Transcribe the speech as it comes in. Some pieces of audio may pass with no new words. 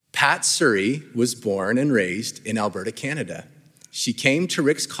Pat Surrey was born and raised in Alberta, Canada. She came to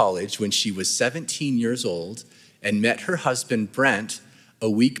Ricks College when she was 17 years old and met her husband, Brent, a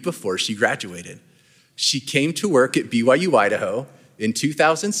week before she graduated. She came to work at BYU, Idaho in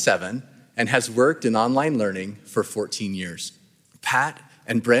 2007 and has worked in online learning for 14 years. Pat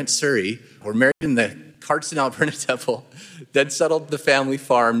and Brent Surrey were married in the Cardston, Alberta temple, then settled the family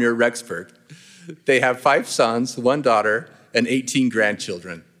farm near Rexburg. They have 5 sons, 1 daughter, and 18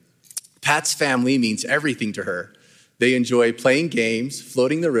 grandchildren. Pat's family means everything to her. They enjoy playing games,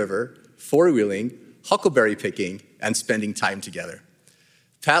 floating the river, four-wheeling, huckleberry picking, and spending time together.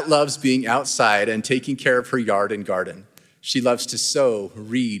 Pat loves being outside and taking care of her yard and garden. She loves to sew,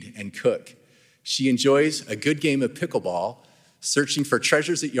 read, and cook. She enjoys a good game of pickleball, searching for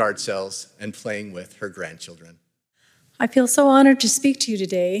treasures at yard sales, and playing with her grandchildren. I feel so honored to speak to you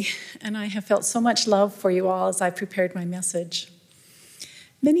today, and I have felt so much love for you all as I prepared my message.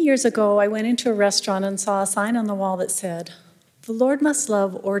 Many years ago, I went into a restaurant and saw a sign on the wall that said, "The Lord must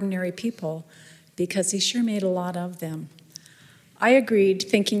love ordinary people because he sure made a lot of them." I agreed,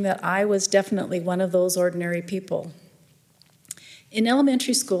 thinking that I was definitely one of those ordinary people. In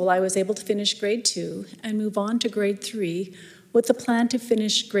elementary school, I was able to finish grade 2 and move on to grade 3 with the plan to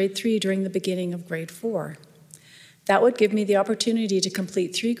finish grade 3 during the beginning of grade 4. That would give me the opportunity to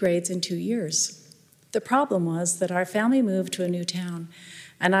complete 3 grades in 2 years. The problem was that our family moved to a new town,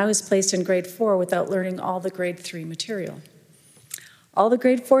 and I was placed in grade 4 without learning all the grade 3 material. All the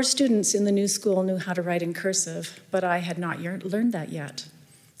grade 4 students in the new school knew how to write in cursive, but I had not learned that yet.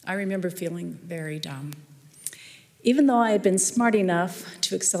 I remember feeling very dumb. Even though I had been smart enough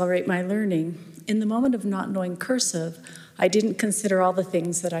to accelerate my learning, in the moment of not knowing cursive, I didn't consider all the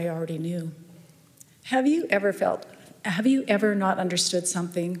things that I already knew. Have you ever not understood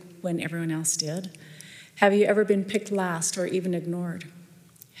something when everyone else did? Have you ever been picked last or even ignored?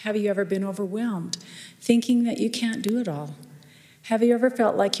 Have you ever been overwhelmed, thinking that you can't do it all? Have you ever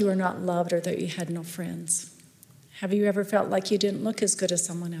felt like you were not loved or that you had no friends? Have you ever felt like you didn't look as good as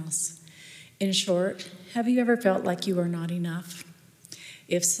someone else? In short, have you ever felt like you were not enough?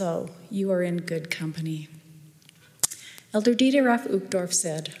 If so, you are in good company. Elder Dieter F. Uchtdorf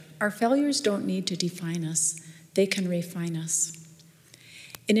said, "Our failures don't need to define us, they can refine us."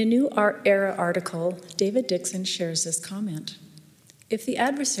 In a New Era article, David Dixon shares this comment. "If the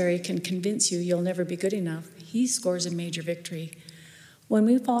adversary can convince you you'll never be good enough, he scores a major victory. When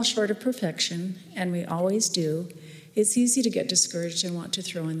we fall short of perfection, and we always do, it's easy to get discouraged and want to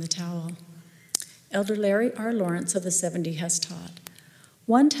throw in the towel." Elder Larry R. Lawrence of the 70 has taught,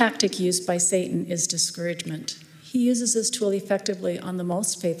 "One tactic used by Satan is discouragement. He uses this tool effectively on the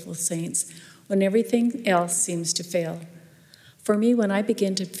most faithful saints when everything else seems to fail. For me, when I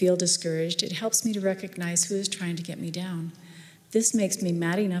begin to feel discouraged, it helps me to recognize who is trying to get me down. This makes me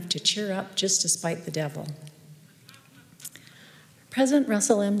mad enough to cheer up just to spite the devil." President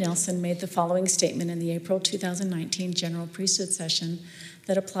Russell M. Nelson made the following statement in the April 2019 General Priesthood Session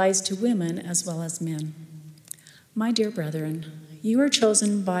that applies to women as well as men. "My dear brethren, you were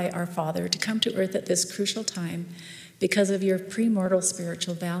chosen by our Father to come to earth at this crucial time because of your premortal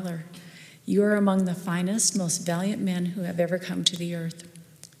spiritual valor. You are among the finest, most valiant men who have ever come to the earth.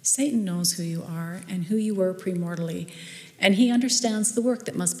 Satan knows who you are and who you were premortally, and he understands the work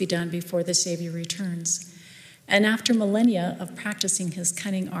that must be done before the Savior returns. And after millennia of practicing his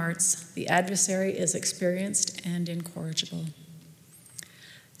cunning arts, the adversary is experienced and incorrigible.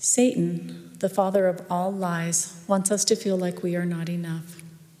 Satan, the father of all lies, wants us to feel like we are not enough.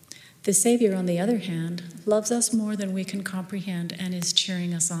 The Savior, on the other hand, loves us more than we can comprehend and is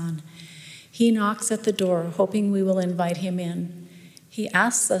cheering us on. He knocks at the door, hoping we will invite him in. He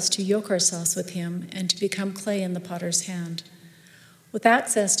asks us to yoke ourselves with him and to become clay in the potter's hand. With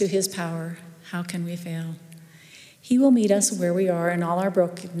access to his power, how can we fail? He will meet us where we are in all our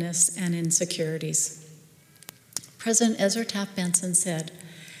brokenness and insecurities. President Ezra Taft Benson said,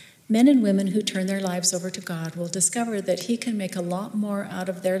 "Men and women who turn their lives over to God will discover that he can make a lot more out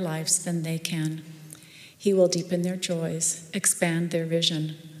of their lives than they can. He will deepen their joys, expand their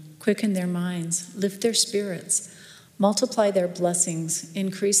vision, quicken their minds, lift their spirits, multiply their blessings,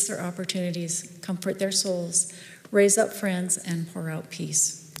 increase their opportunities, comfort their souls, raise up friends, and pour out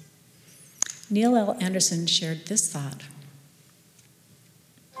peace." Neil L. Anderson shared this thought.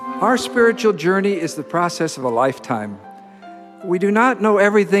 Our spiritual journey is the process of a lifetime. We do not know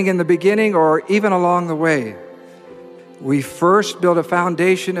everything in the beginning or even along the way. We first build a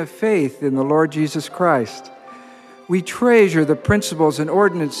foundation of faith in the Lord Jesus Christ. We treasure the principles and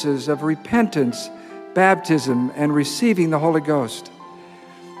ordinances of repentance, baptism, and receiving the Holy Ghost.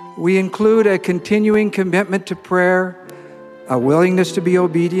 We include a continuing commitment to prayer, a willingness to be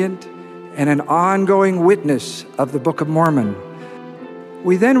obedient, and an ongoing witness of the Book of Mormon.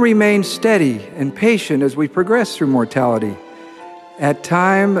 We then remain steady and patient as we progress through mortality. At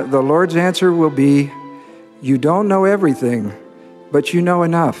time, the Lord's answer will be, "You don't know everything, but you know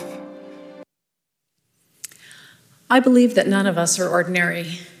enough." I believe that none of us are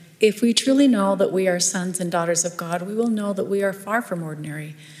ordinary. If we truly know that we are sons and daughters of God, we will know that we are far from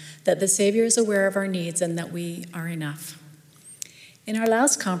ordinary, that the Savior is aware of our needs, and that we are enough. In our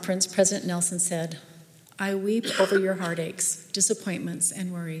last conference, President Nelson said, "I weep over your heartaches, disappointments,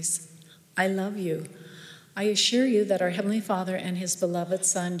 and worries. I love you. I assure you that our Heavenly Father and His beloved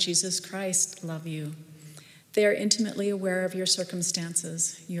Son, Jesus Christ, love you. They are intimately aware of your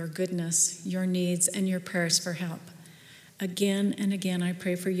circumstances, your goodness, your needs, and your prayers for help. Again and again, I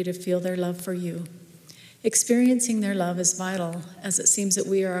pray for you to feel their love for you. Experiencing their love is vital, as it seems that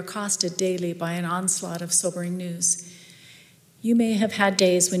we are accosted daily by an onslaught of sobering news. You may have had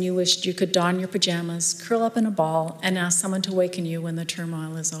days when you wished you could don your pajamas, curl up in a ball, and ask someone to waken you when the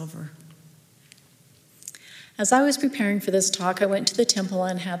turmoil is over." As I was preparing for this talk, I went to the temple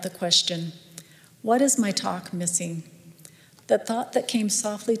and had the question, what is my talk missing? The thought that came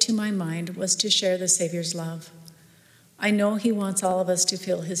softly to my mind was to share the Savior's love. I know He wants all of us to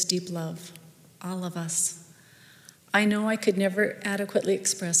feel His deep love, all of us. I know I could never adequately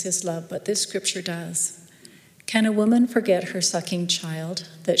express His love, but this scripture does. Can a woman forget her sucking child,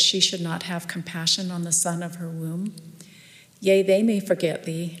 that she should not have compassion on the son of her womb? Yea, they may forget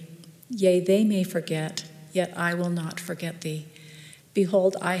thee. Yea, they may forget, yet I will not forget thee.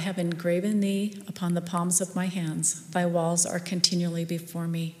 Behold, I have engraven thee upon the palms of my hands. Thy walls are continually before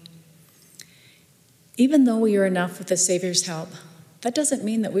me. Even though we are enough with the Savior's help, that doesn't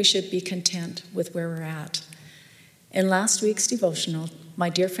mean that we should be content with where we're at. In last week's devotional, my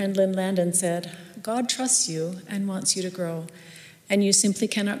dear friend Lynn Landon said, God trusts you and wants you to grow, and you simply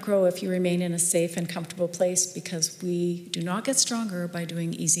cannot grow if you remain in a safe and comfortable place, because we do not get stronger by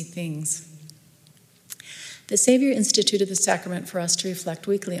doing easy things. The Savior instituted the sacrament for us to reflect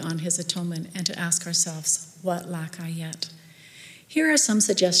weekly on His atonement and to ask ourselves, what lack I yet? Here are some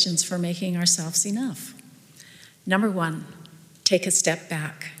suggestions for making ourselves enough. Number 1, take a step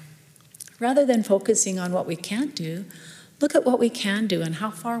back. Rather than focusing on what we can't do, look at what we can do and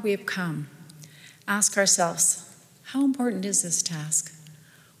how far we have come. Ask ourselves, how important is this task?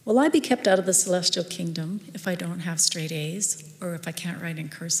 Will I be kept out of the celestial kingdom if I don't have straight A's or if I can't write in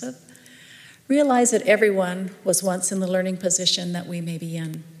cursive? Realize that everyone was once in the learning position that we may be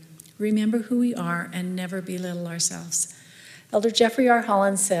in. Remember who we are and never belittle ourselves. Elder Jeffrey R.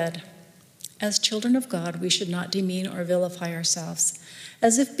 Holland said, as children of God, we should not demean or vilify ourselves,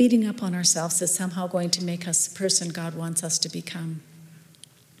 as if beating up on ourselves is somehow going to make us the person God wants us to become.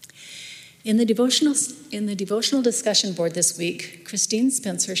 In the devotional discussion board this week, Christine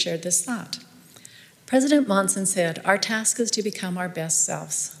Spencer shared this thought. President Monson said, our task is to become our best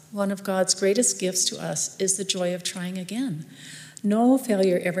selves. One of God's greatest gifts to us is the joy of trying again. No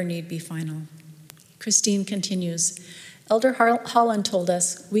failure ever need be final. Christine continues, Elder Holland told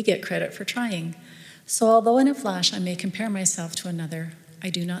us we get credit for trying. So although in a flash I may compare myself to another,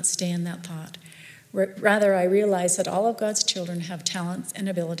 I do not stay in that thought. Rather, I realize that all of God's children have talents and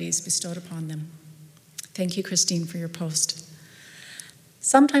abilities bestowed upon them. Thank you, Christine, for your post.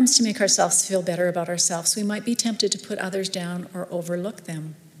 Sometimes to make ourselves feel better about ourselves, we might be tempted to put others down or overlook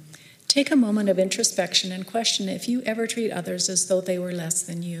them. Take a moment of introspection and question if you ever treat others as though they were less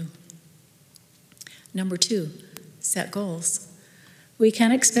than you. Number 2, set goals. We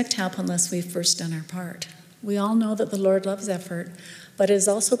can't expect help unless we've first done our part. We all know that the Lord loves effort, but it is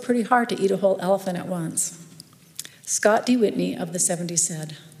also pretty hard to eat a whole elephant at once. Scott D. Whitney of the 70s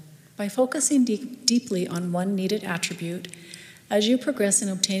said, by focusing deeply on one needed attribute, as you progress in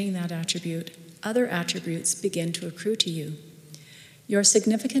obtaining that attribute, other attributes begin to accrue to you. Your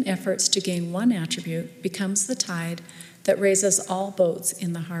significant efforts to gain one attribute becomes the tide that raises all boats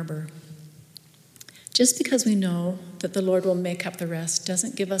in the harbor. Just because we know that the Lord will make up the rest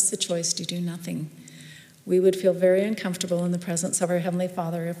doesn't give us the choice to do nothing. We would feel very uncomfortable in the presence of our Heavenly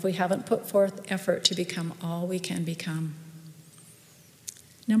Father if we haven't put forth effort to become all we can become.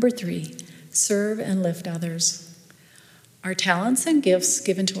 Number 3, serve and lift others. Our talents and gifts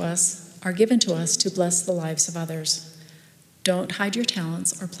are given to us to bless the lives of others. Don't hide your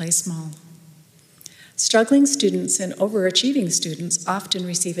talents or play small. Struggling students and overachieving students often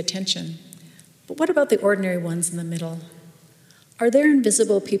receive attention. But what about the ordinary ones in the middle? Are there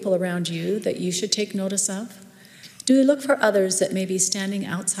invisible people around you that you should take notice of? Do we look for others that may be standing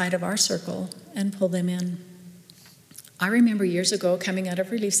outside of our circle and pull them in? I remember years ago coming out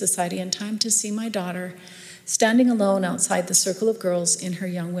of Relief Society in time to see my daughter standing alone outside the circle of girls in her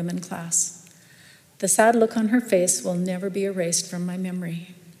young women class. The sad look on her face will never be erased from my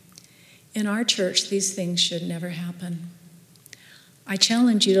memory. In our church, these things should never happen. I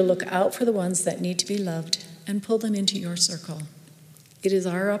challenge you to look out for the ones that need to be loved and pull them into your circle. It is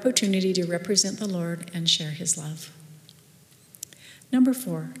our opportunity to represent the Lord and share his love. Number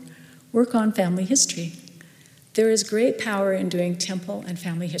 4, work on family history. There is great power in doing temple and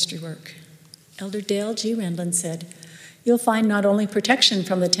family history work. Elder Dale G. Rendland said, "You'll find not only protection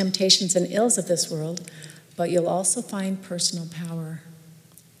from the temptations and ills of this world, but you'll also find personal power.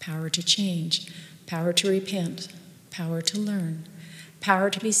 Power to change, power to repent, power to learn, power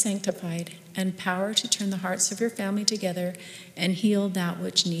to be sanctified, and power to turn the hearts of your family together and heal that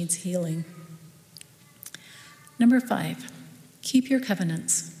which needs healing." Number 5, keep your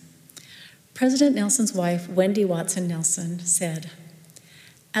covenants. President Nelson's wife, Wendy Watson Nelson, said,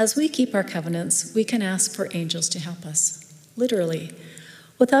 "As we keep our covenants, we can ask for angels to help us." Literally.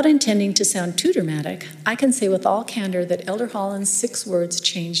 Without intending to sound too dramatic, I can say with all candor that Elder Holland's 6 words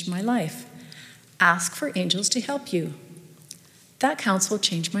changed my life. Ask for angels to help you. That counsel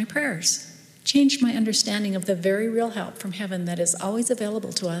changed my prayers, changed my understanding of the very real help from heaven that is always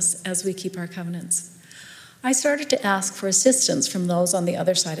available to us as we keep our covenants. I started to ask for assistance from those on the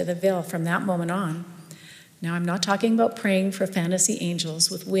other side of the veil from that moment on. Now, I'm not talking about praying for fantasy angels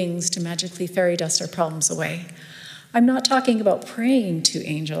with wings to magically fairy dust our problems away. I'm not talking about praying to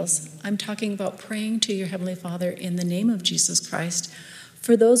angels. I'm talking about praying to your Heavenly Father in the name of Jesus Christ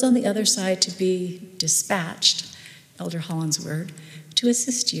for those on the other side to be dispatched, Elder Holland's word, to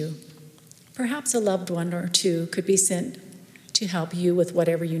assist you. Perhaps a loved one or two could be sent to help you with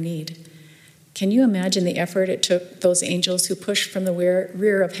whatever you need. Can you imagine the effort it took those angels who pushed from the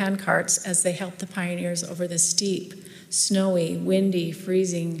rear of handcarts as they helped the pioneers over the steep, snowy, windy,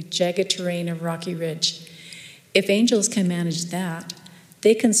 freezing, jagged terrain of Rocky Ridge? If angels can manage that,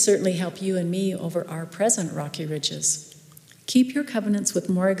 they can certainly help you and me over our present rocky ridges. Keep your covenants with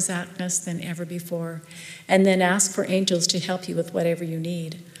more exactness than ever before, and then ask for angels to help you with whatever you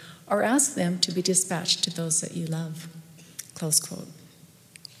need, or ask them to be dispatched to those that you love." Close quote.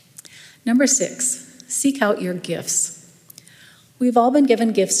 Number 6, seek out your gifts. We've all been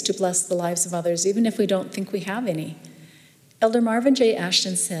given gifts to bless the lives of others, even if we don't think we have any. Elder Marvin J.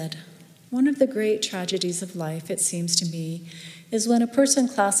 Ashton said, "One of the great tragedies of life, it seems to me, is when a person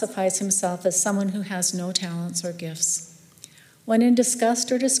classifies himself as someone who has no talents or gifts. When in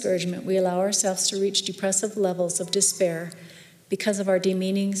disgust or discouragement we allow ourselves to reach depressive levels of despair because of our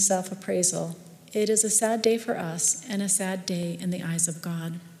demeaning self-appraisal, it is a sad day for us and a sad day in the eyes of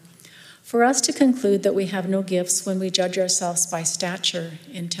God. For us to conclude that we have no gifts when we judge ourselves by stature,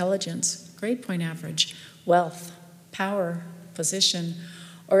 intelligence, grade point average, wealth, power, position,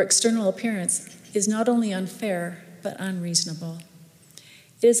 or external appearance is not only unfair, but unreasonable.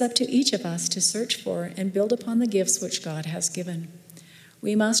 It is up to each of us to search for and build upon the gifts which God has given.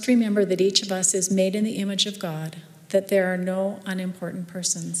 We must remember that each of us is made in the image of God, that there are no unimportant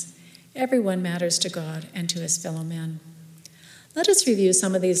persons. Everyone matters to God and to his fellow men. Let us review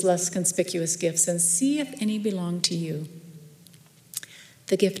some of these less conspicuous gifts and see if any belong to you.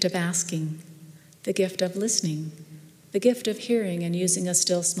 The gift of asking, the gift of listening, the gift of hearing and using a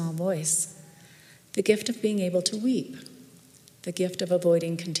still small voice, the gift of being able to weep, the gift of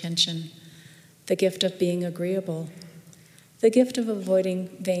avoiding contention, the gift of being agreeable, the gift of avoiding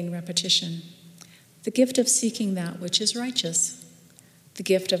vain repetition, the gift of seeking that which is righteous, the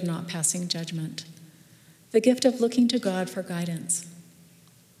gift of not passing judgment, the gift of looking to God for guidance,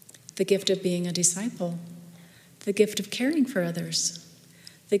 the gift of being a disciple, the gift of caring for others,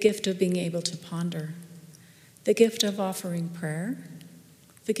 the gift of being able to ponder, the gift of offering prayer,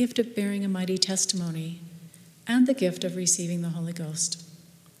 the gift of bearing a mighty testimony, and the gift of receiving the Holy Ghost.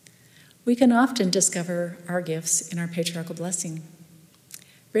 We can often discover our gifts in our patriarchal blessing.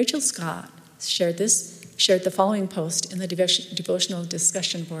 Rachel Scott shared the following post in the devotional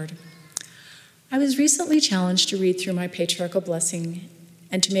discussion board. I was recently challenged to read through my patriarchal blessing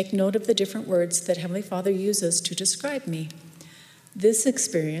and to make note of the different words that Heavenly Father uses to describe me. This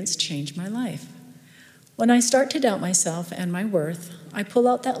experience changed my life. When I start to doubt myself and my worth, I pull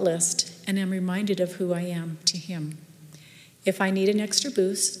out that list and am reminded of who I am to Him. If I need an extra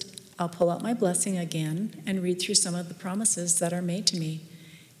boost, I'll pull out my blessing again and read through some of the promises that are made to me.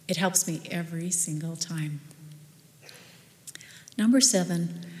 It helps me every single time. Number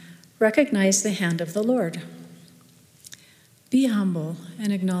 7, recognize the hand of the Lord. Be humble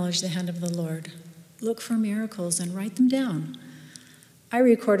and acknowledge the hand of the Lord. Look for miracles and write them down. I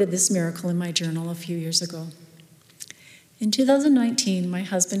recorded this miracle in my journal a few years ago. In 2019, my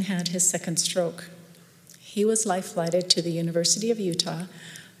husband had his second stroke. He was life-flighted to the University of Utah,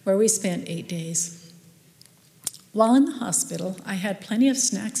 where we spent 8 days. While in the hospital, I had plenty of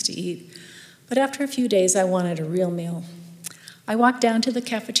snacks to eat, but after a few days, I wanted a real meal. I walked down to the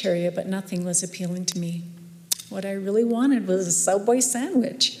cafeteria, but nothing was appealing to me. What I really wanted was a Subway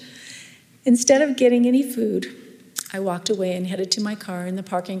sandwich. Instead of getting any food, I walked away and headed to my car in the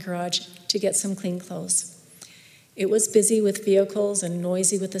parking garage to get some clean clothes. It was busy with vehicles and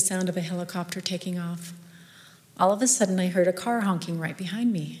noisy with the sound of a helicopter taking off. All of a sudden, I heard a car honking right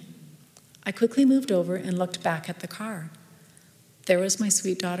behind me. I quickly moved over and looked back at the car. There was my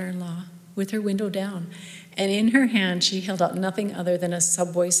sweet daughter-in-law with her window down, and in her hand she held out nothing other than a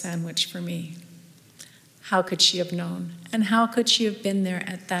Subway sandwich for me. How could she have known? And how could she have been there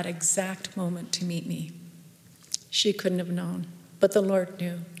at that exact moment to meet me? She couldn't have known, but the Lord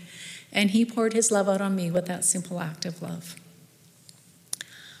knew, and He poured His love out on me with that simple act of love.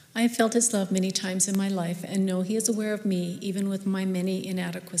 I have felt His love many times in my life and know He is aware of me even with my many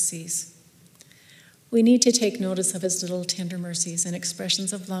inadequacies. We need to take notice of His little tender mercies and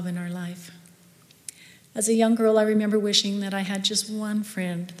expressions of love in our life. As a young girl, I remember wishing that I had just one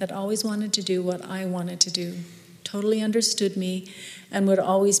friend that always wanted to do what I wanted to do, totally understood me, and would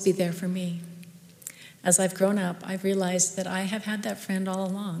always be there for me. As I've grown up, I've realized that I have had that friend all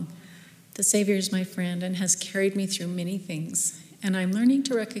along. The Savior is my friend and has carried me through many things, and I'm learning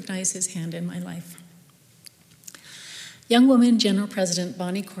to recognize His hand in my life. Young woman General President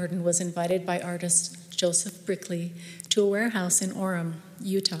Bonnie Cordon was invited by artist Joseph Brickley to a warehouse in Orem,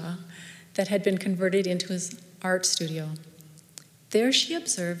 Utah, that had been converted into his art studio. There she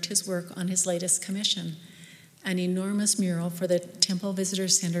observed his work on his latest commission, an enormous mural for the Temple Visitor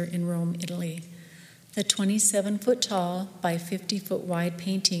Center in Rome, Italy. The 27-foot-tall by 50-foot wide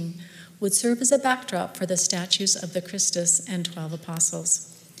painting would serve as a backdrop for the statues of the Christus and 12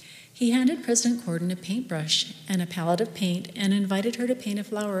 apostles. He handed President Cordon a paintbrush and a palette of paint and invited her to paint a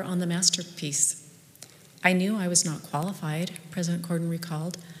flower on the masterpiece. I knew I was not qualified, President Cordon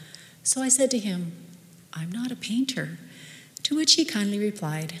recalled, so I said to him, "I'm not a painter," to which he kindly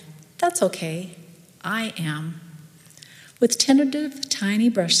replied, "That's okay, I am." With tentative, tiny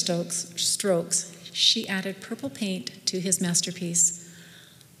brush strokes, she added purple paint to his masterpiece.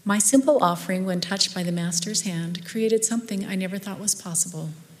 My simple offering, when touched by the Master's hand, created something I never thought was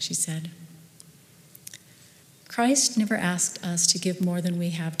possible, she said. Christ never asked us to give more than we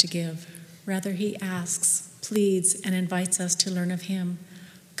have to give. Rather, He asks, pleads, and invites us to learn of Him.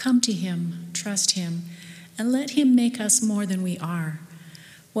 Come to Him, trust Him, and let Him make us more than we are.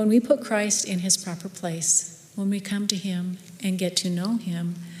 When we put Christ in His proper place, when we come to Him and get to know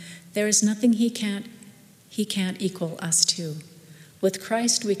Him, there is nothing He can't equal us to. With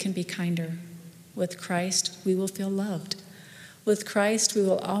Christ, we can be kinder. With Christ, we will feel loved. With Christ, we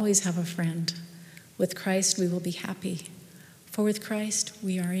will always have a friend. With Christ, we will be happy. For with Christ,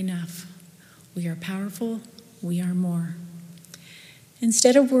 we are enough. We are powerful. We are more.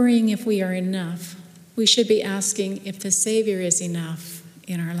 Instead of worrying if we are enough, we should be asking if the Savior is enough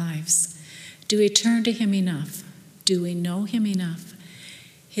in our lives. Do we turn to Him enough? Do we know Him enough?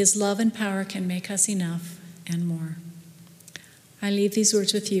 His love and power can make us enough and more. I leave these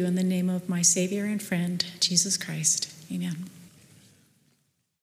words with you in the name of my Savior and friend, Jesus Christ. Amen.